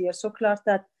stödjer, såklart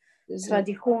att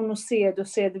tradition och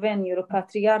sedvänjor och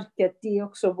patriarket, det är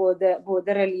också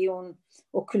både religion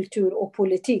och kultur och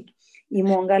politik i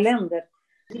många länder.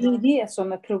 Det är det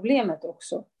som är problemet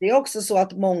också. Det är också så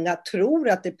att många tror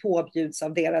att det påbjuds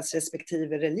av deras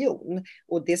respektive religion.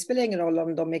 Och det spelar ingen roll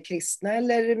om de är kristna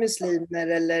eller muslimer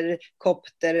eller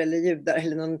kopter eller judar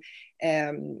eller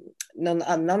någon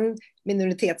annan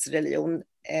minoritetsreligion.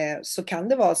 Så kan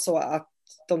det vara så att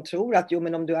de tror att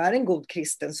men om du är en god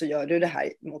kristen så gör du det här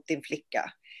mot din flicka.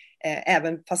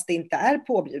 även fast det inte är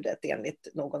påbjudet enligt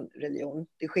någon religion.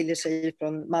 Det skiljer sig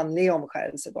från manlig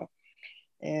omskärelse då.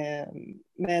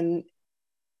 Men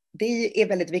det är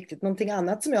väldigt viktigt. Någonting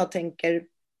annat som jag tänker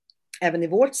även i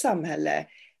vårt samhälle,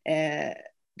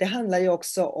 det handlar ju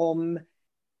också om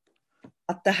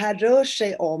att det här rör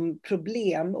sig om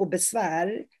problem och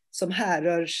besvär som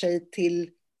härrör sig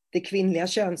till det kvinnliga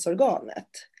könsorganet.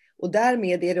 Och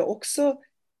därmed är det också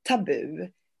tabu.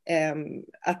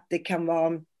 Att det kan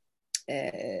vara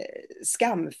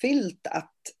skamfyllt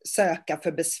att söka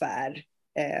för besvär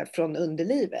från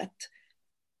underlivet.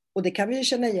 Och det kan vi ju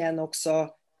känna igen också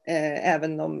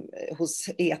även hos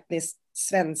etniskt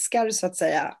svenskar så att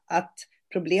säga, att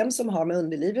problem som har med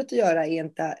underlivet att göra är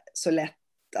inte så lätt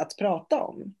att prata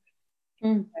om.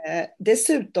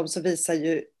 Dessutom så visar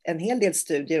ju en hel del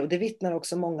studier, och det vittnar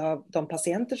också många av de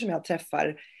patienter som jag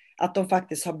träffar, att de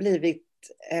faktiskt har blivit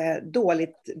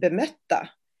dåligt bemötta.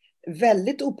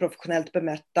 Väldigt oprofessionellt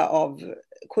bemötta av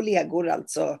kollegor,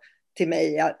 alltså till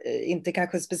mig, inte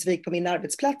kanske specifikt på min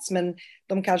arbetsplats, men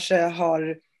de kanske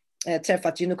har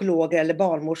träffat gynekologer eller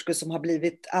barnmorskor som har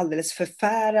blivit alldeles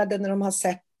förfärade när de har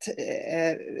sett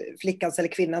flickans eller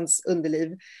kvinnans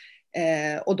underliv.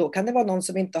 Och då kan det vara någon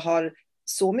som inte har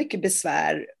så mycket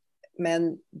besvär,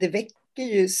 men det väcker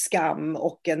ju skam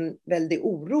och en väldig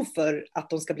oro för att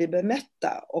de ska bli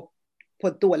bemötta och på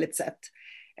ett dåligt sätt.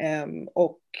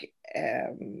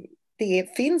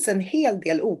 Det finns en hel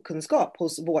del okunskap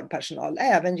hos vårdpersonal,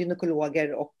 även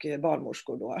gynekologer och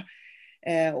barnmorskor då.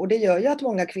 Och det gör ju att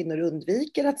många kvinnor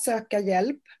undviker att söka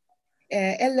hjälp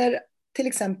eller till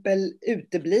exempel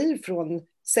uteblir från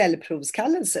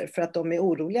cellprovskallelser för att de är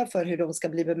oroliga för hur de ska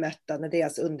bli bemötta när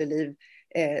deras underliv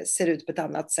ser ut på ett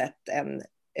annat sätt än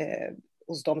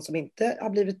hos de som inte har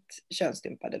blivit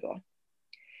könsstympade då.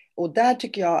 Och där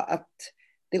tycker jag att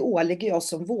det åligger oss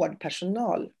som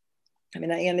vårdpersonal. Jag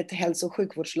menar, enligt hälso- och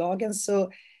sjukvårdslagen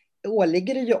så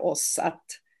åligger det ju oss att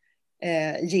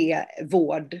ge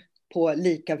vård på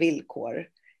lika villkor.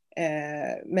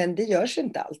 Men det görs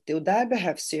inte alltid, och där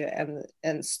behövs ju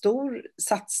en stor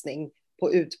satsning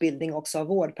på utbildning också av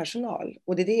vårdpersonal.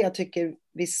 Och det är det jag tycker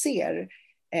vi ser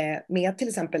med till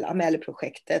exempel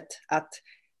Amel-projektet, att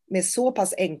med så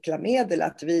pass enkla medel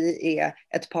att vi är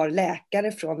ett par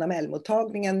läkare från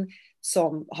Amel-mottagningen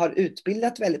som har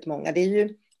utbildat väldigt många. Det är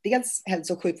ju dels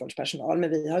hälso- och sjukvårdspersonal, men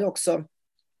vi har ju också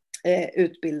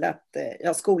utbildat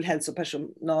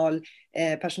skolhälsopersonal,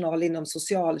 personal inom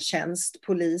socialtjänst,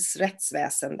 polis,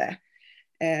 rättsväsende.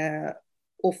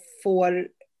 Och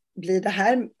blir det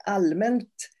här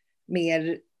allmänt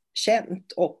mer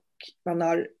känt och man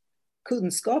har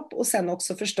kunskap och sen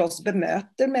också förstås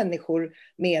bemöter människor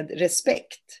med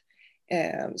respekt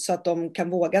så att de kan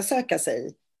våga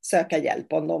söka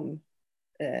hjälp om de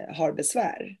har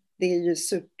besvär. Det är ju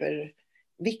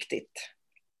superviktigt.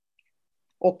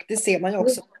 Och det ser man ju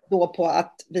också då på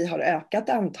att vi har ökat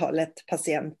antalet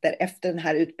patienter efter den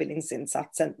här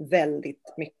utbildningsinsatsen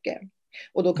väldigt mycket.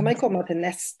 Och då kan man komma till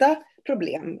nästa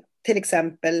problem. Till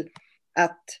exempel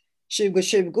att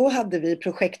 2020 hade vi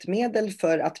projektmedel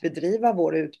för att bedriva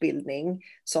vår utbildning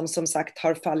som sagt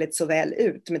har fallit så väl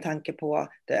ut med tanke på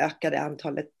det ökade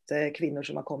antalet kvinnor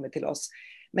som har kommit till oss.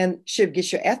 Men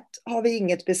 2021 har vi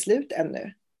inget beslut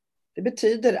ännu. Det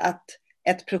betyder att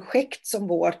ett projekt som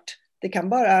vårt, det kan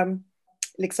bara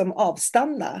liksom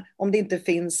avstanna om det inte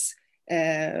finns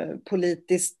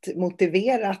politiskt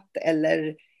motiverat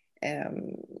eller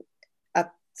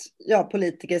att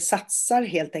politiker satsar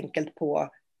helt enkelt på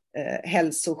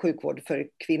hälso- och sjukvård för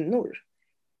kvinnor.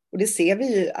 Och det ser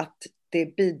vi ju att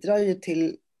det bidrar ju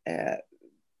till,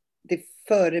 det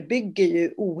förebygger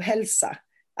ju ohälsa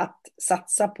att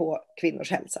satsa på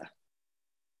kvinnors hälsa.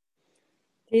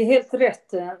 Det är helt rätt.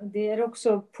 Det är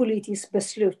också politiskt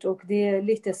beslut och det är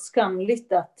lite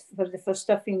skamligt att för det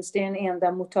första finns det en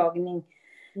enda mottagning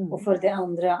och för det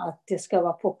andra att det ska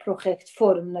vara på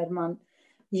projektform när man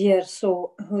ger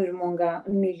så hur många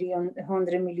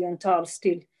 100 miljontals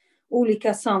till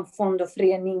olika samfund och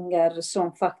föreningar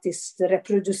som faktiskt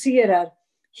reproducerar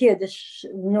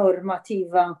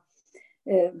hedersnormativa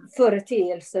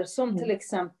företeelser som till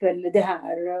exempel det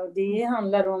här. Det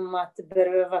handlar om att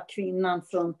beröva kvinnan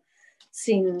från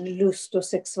sin lust och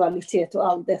sexualitet och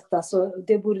allt detta. Så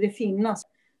det borde finnas.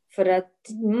 För att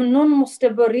någon måste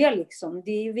börja liksom.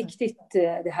 Det är viktigt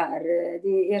det här.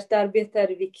 Ert arbete är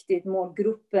viktigt.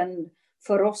 Målgruppen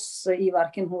för oss i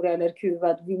Varken hora eller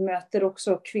kuvad. Vi möter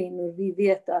också kvinnor. Vi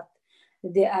vet att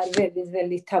det är väldigt,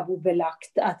 väldigt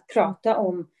tabubelagt att prata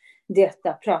om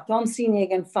prata om sin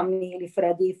egen familj, för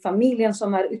att det är familjen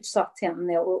som har utsatt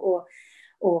henne och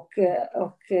Och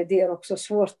det är också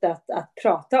svårt att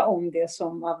prata om det,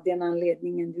 som av den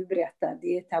anledningen du berättar.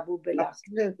 Det är tabubelagt.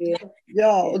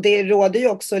 Ja, och det råder ju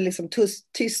också liksom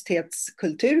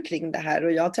tysthetskultur kring det här.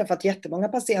 Och jag har träffat jättemånga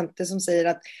patienter som säger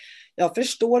att jag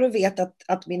förstår och vet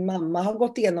att min mamma har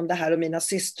gått igenom det här och mina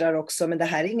systrar också, men det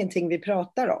här är ingenting vi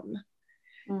pratar om.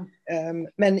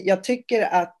 Men jag tycker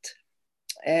att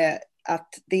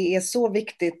det är så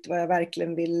viktigt, vad jag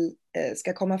verkligen vill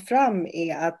ska komma fram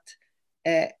är att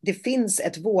det finns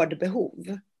ett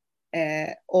vårdbehov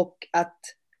och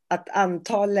att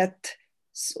antalet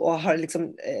har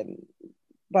liksom,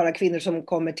 bara kvinnor som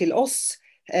kommer till oss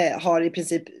har i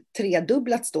princip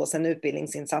tredubblats då sedan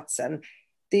utbildningsinsatsen.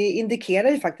 Det indikerar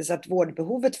ju faktiskt att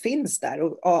vårdbehovet finns där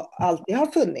och alltid har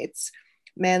funnits.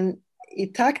 Men i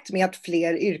takt med att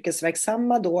fler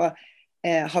yrkesverksamma då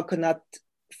har kunnat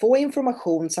få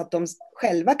information så att de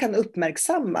själva kan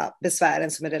uppmärksamma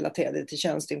besvären som är relaterade till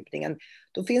könsstympningen,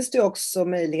 då finns det också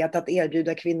möjlighet att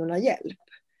erbjuda kvinnorna hjälp.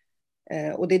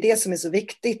 Och det är det som är så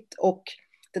viktigt, och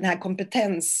den här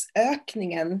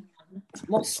kompetensökningen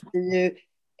måste ju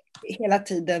hela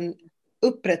tiden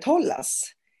upprätthållas.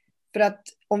 För att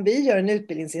om vi gör en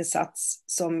utbildningsinsats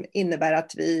som innebär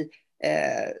att vi,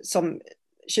 som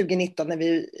 2019 när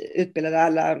vi utbildade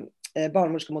alla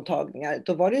barnmorskemottagningar,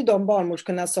 då var det ju de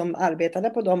barnmorskorna som arbetade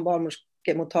på de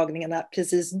barnmorskemottagningarna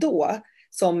precis då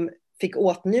som fick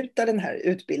åtnjuta den här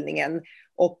utbildningen,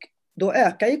 och då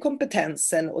ökar ju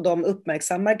kompetensen och de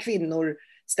uppmärksammar kvinnor,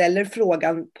 ställer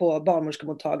frågan på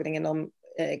barnmorskemottagningen om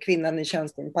kvinnan är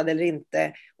könsstympad eller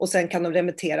inte, och sen kan de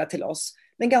remittera till oss.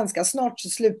 Men ganska snart så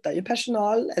slutar ju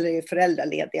personal eller är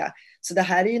föräldralediga, så det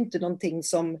här är ju inte någonting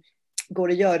som går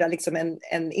att göra liksom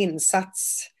en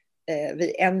insats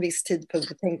vid en viss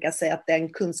tidpunkt och tänka sig att den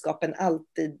kunskapen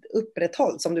alltid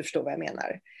upprätthålls, om du förstår vad jag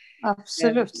menar.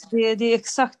 Absolut, det är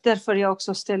exakt därför jag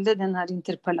också ställde den här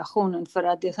interpellationen, för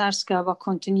att det här ska vara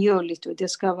kontinuerligt och det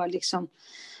ska vara liksom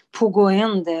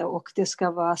pågående, och det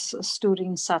ska vara stor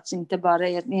insats, inte bara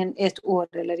ett år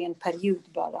eller en period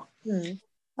bara.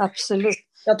 Absolut.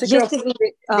 Jag tycker också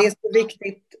att det är så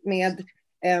viktigt med,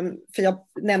 för jag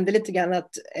nämnde lite grann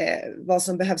att vad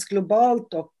som behövs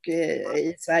globalt och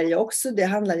i Sverige också, det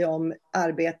handlar ju om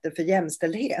arbete för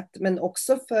jämställdhet, men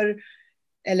också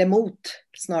mot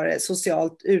snarare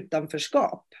socialt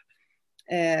utanförskap.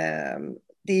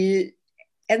 Det är ju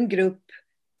en grupp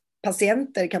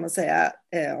patienter, kan man säga,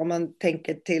 om man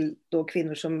tänker till då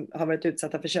kvinnor som har varit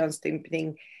utsatta för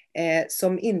könsstympning,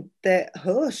 som inte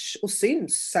hörs och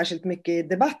syns särskilt mycket i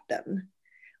debatten.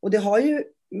 Och det har ju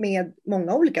med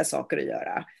många olika saker att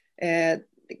göra.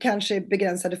 Kanske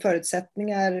begränsade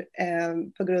förutsättningar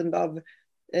på grund av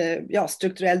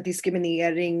strukturell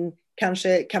diskriminering,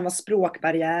 kanske kan vara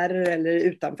språkbarriärer eller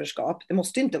utanförskap. Det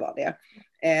måste ju inte vara det.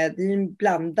 Det är en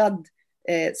blandad,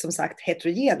 som sagt,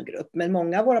 heterogen grupp, men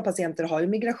många av våra patienter har ju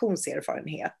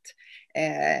migrationserfarenhet.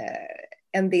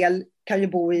 En del kan ju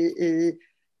bo i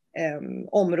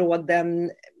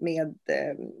områden med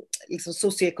liksom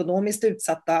socioekonomiskt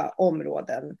utsatta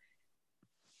områden.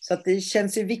 Så att det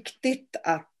känns ju viktigt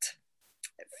att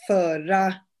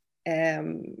föra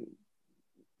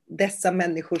dessa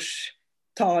människors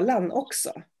talan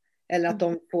också. Eller att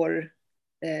de får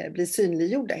bli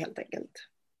synliggjorda helt enkelt.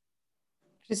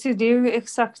 Precis, det är ju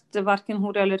exakt varken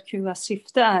hora eller kuva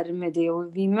syfte är med det,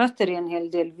 och vi möter en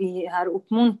hel del. Vi har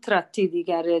uppmuntrat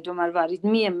tidigare, de har varit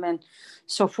med, men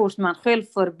så fort man själv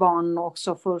får barn och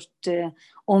så fort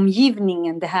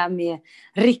omgivningen, det här med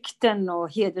rykten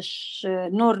och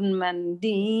hedersnormen, det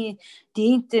är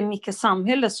inte mycket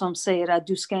samhälle som säger att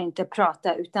du ska inte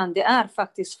prata, utan det är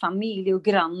faktiskt familj och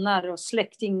grannar och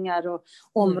släktingar och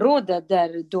områden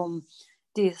där de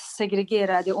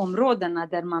segregerade områdena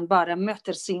där man bara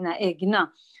möter sina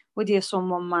egna. Och det är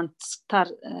som om man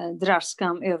drar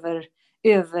skam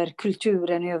över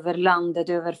kulturen, över landet,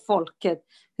 över folket.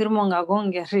 Hur många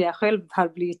gånger jag själv har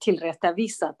blivit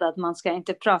tillrättavisat att man ska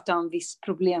inte prata om visst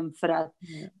problem för att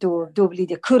då blir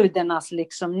det kurdernas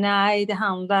liksom. Nej, det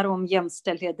handlar om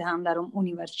jämställdhet, det handlar om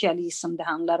universalism, det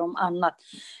handlar om annat.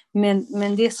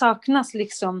 Men det saknas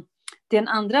liksom den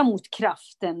andra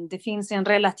motkraften. Det finns en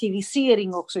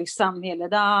relativisering också i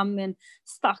samhället. Men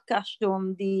stackars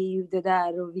dem, det är ju det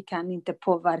där och vi kan inte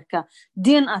påverka.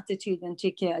 Den attityden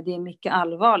tycker jag det är mycket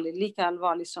allvarlig. Lika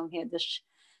allvarlig som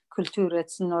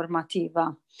hederskulturets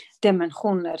normativa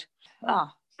dimensioner.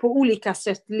 På olika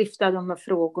sätt lyfta de här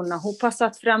frågorna. Hoppas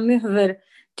att framöver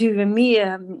du är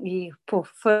med på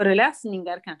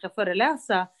föreläsningar. Kanske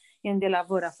föreläsa en del av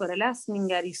våra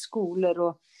föreläsningar i skolor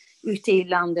och ute i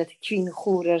landet,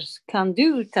 kvinnojourer. Kan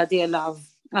du ta del av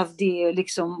det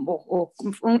liksom, och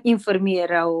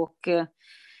informera och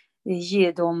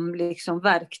ge dem liksom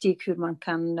verktyg hur man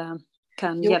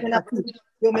kan hjälpa till.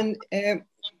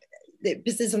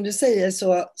 Precis som du säger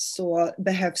så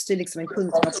behövs det liksom en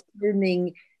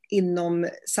kunskapsspridning inom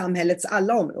samhällets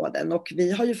alla områden. Och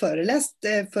vi har ju föreläst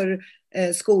för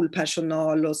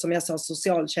skolpersonal och som jag sa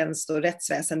socialtjänst och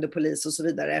rättsväsende, polis och så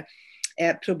vidare.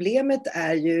 Problemet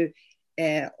är ju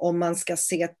om man ska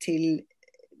se till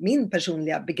min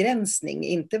personliga begränsning,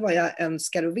 inte vad jag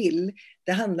önskar och vill.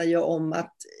 Det handlar ju om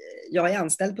att jag är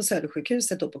anställd på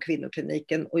Södersjukhuset och på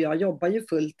kvinnokliniken och jag jobbar ju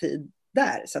full tid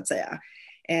där så att säga.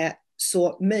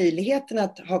 Så möjligheten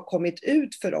att ha kommit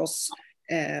ut för oss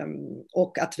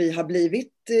och att vi har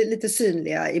blivit lite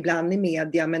synliga, ibland i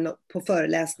media men på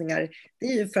föreläsningar, det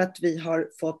är ju för att vi har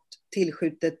fått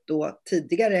tillskjutet då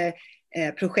tidigare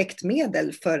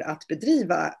projektmedel för att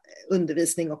bedriva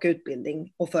undervisning och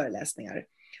utbildning och föreläsningar.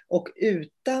 Och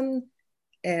utan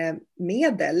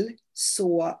medel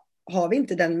så har vi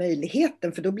inte den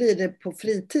möjligheten, för då blir det på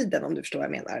fritiden, om du förstår vad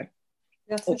jag menar.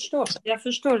 Jag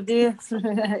förstår. Det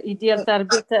ideellt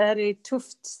arbete är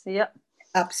tufft. Ja.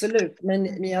 Absolut,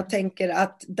 men jag tänker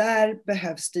att där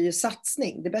behövs det ju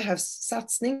satsning. Det behövs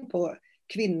satsning på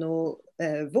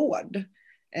kvinnovård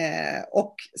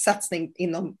och satsning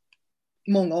inom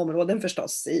många områden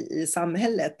förstås i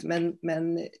samhället.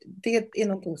 Men det är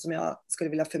någonting som jag skulle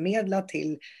vilja förmedla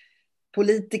till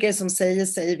politiker som säger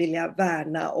sig vilja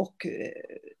värna och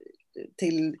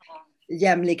till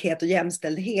jämlikhet och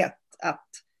jämställdhet. Att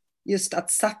just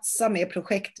att satsa med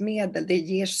projektmedel, det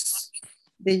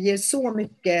ger så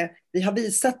mycket. Vi har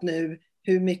visat nu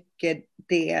hur mycket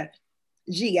det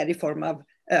ger i form av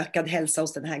ökad hälsa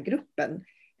hos den här gruppen.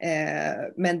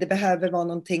 Men det behöver vara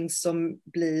någonting som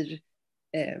blir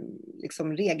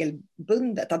liksom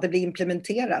regelbundet, att det blir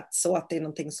implementerat så att det är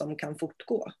någonting som kan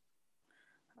fortgå.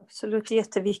 Absolut,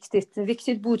 jätteviktigt.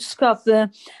 Viktigt budskap.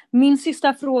 Min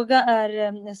sista fråga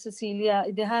är, Cecilia,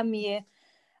 det här med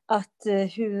att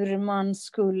hur man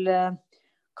skulle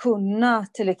kunna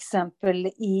till exempel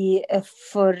i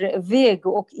förväg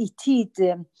och i tid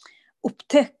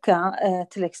upptäcka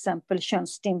till exempel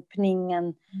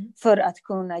könsstympningen för att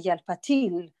kunna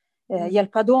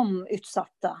hjälpa de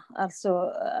utsatta.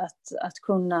 Alltså att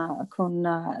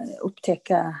kunna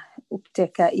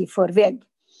upptäcka i förväg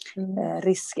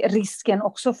risken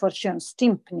också för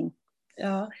könsstympning.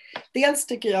 Ja, dels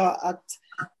tycker jag att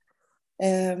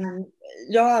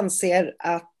jag anser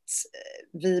att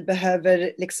vi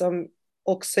behöver liksom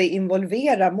också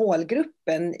involvera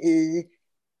målgruppen i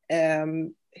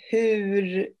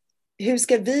hur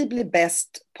ska vi bli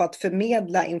bäst på att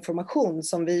förmedla information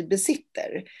som vi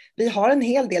besitter. Vi har en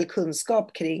hel del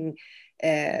kunskap kring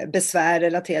besvär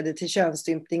relaterade till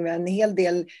könsstympning. Vi har en hel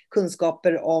del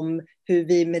kunskaper om hur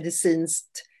vi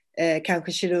medicinskt,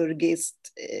 kanske kirurgiskt,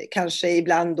 kanske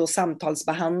ibland då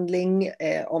samtalsbehandling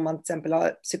om man till exempel har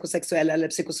psykosexuella eller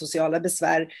psykosociala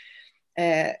besvär.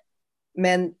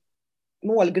 Men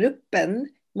målgruppen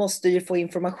måste ju få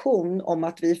information om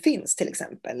att vi finns till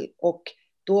exempel. Och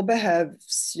då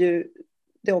behövs ju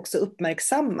det också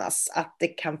uppmärksammas att det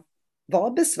kan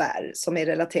vara besvär som är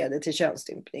relaterade till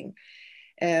könsstympning.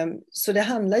 Så det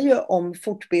handlar ju om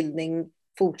fortbildning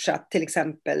fortsatt till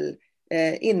exempel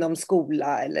inom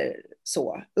skola eller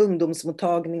så.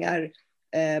 Ungdomsmottagningar,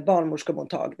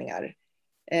 barnmorskemottagningar.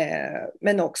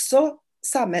 Men också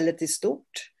samhället i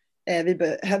stort. Vi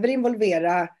behöver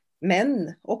involvera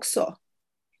män också.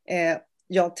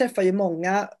 Jag träffar ju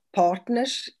många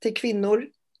partners till kvinnor,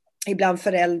 ibland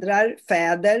föräldrar,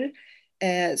 fäder,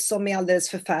 som är alldeles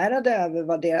förfärade över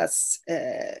vad deras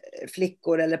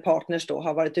flickor eller partners då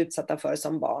har varit utsatta för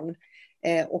som barn.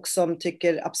 Och som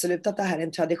tycker absolut att det här är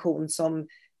en tradition som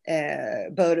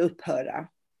bör upphöra.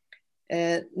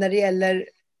 När det gäller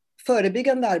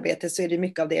förebyggande arbete så är det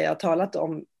mycket av det jag har talat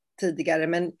om tidigare,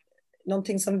 men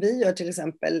någonting som vi gör till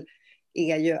exempel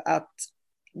är ju att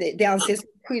det anses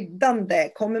skyddande.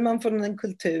 Kommer man från en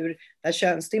kultur där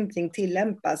könsstympning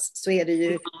tillämpas så är det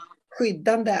ju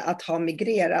skyddande att ha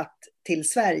migrerat till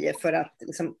Sverige för att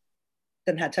liksom,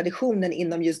 den här traditionen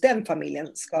inom just den familjen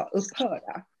ska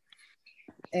upphöra.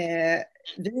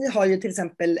 Vi har ju till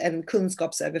exempel en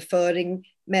kunskapsöverföring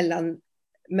mellan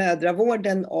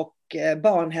mödravården och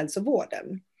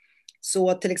barnhälsovården.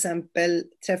 Så till exempel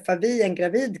träffar vi en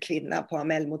gravid kvinna på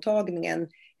Amellmottagningen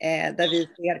där vi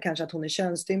ser kanske att hon är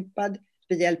könsstympad.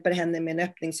 Vi hjälper henne med en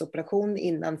öppningsoperation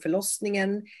innan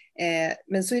förlossningen.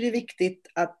 Men så är det viktigt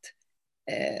att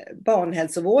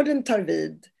barnhälsovården tar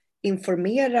vid,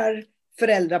 informerar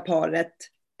föräldraparet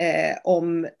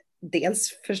om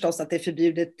dels förstås att det är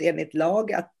förbjudet enligt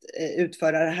lag att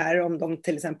utföra det här om de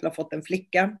till exempel har fått en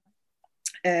flicka.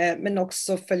 Men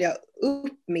också följa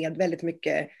upp med väldigt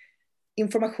mycket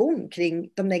information kring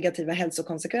de negativa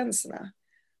hälsokonsekvenserna.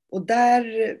 Och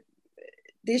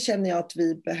det känner jag att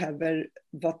vi behöver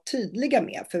vara tydliga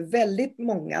med. För väldigt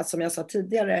många, som jag sa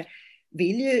tidigare,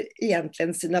 vill ju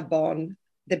egentligen sina barn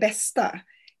det bästa.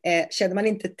 Känner man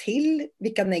inte till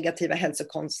vilka negativa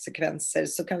hälsokonsekvenser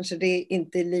så kanske det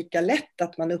inte är lika lätt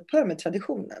att man upphör med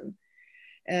traditionen.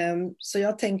 Så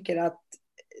jag tänker att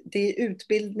det är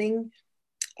utbildning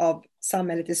av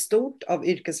samhället i stort, av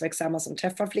yrkesverksamma som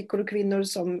träffar flickor och kvinnor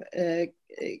som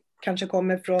kanske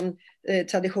kommer från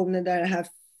traditioner där det här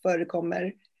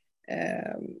förekommer.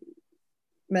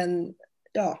 Men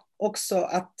ja, också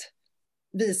att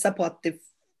visa på att det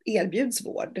erbjuds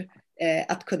vård.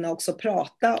 Att kunna också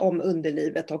prata om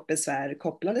underlivet och besvär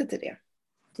kopplade till det.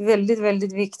 Det är väldigt,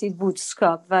 väldigt viktigt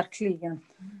budskap, verkligen.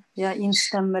 Jag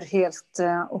instämmer helt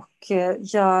och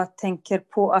jag tänker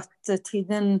på att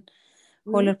tiden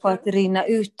håller på att rinna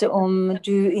ut. Om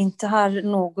du inte har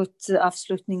något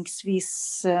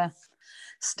avslutningsvis.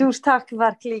 Stort tack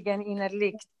verkligen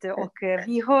innerligt och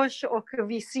vi hörs och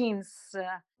vi syns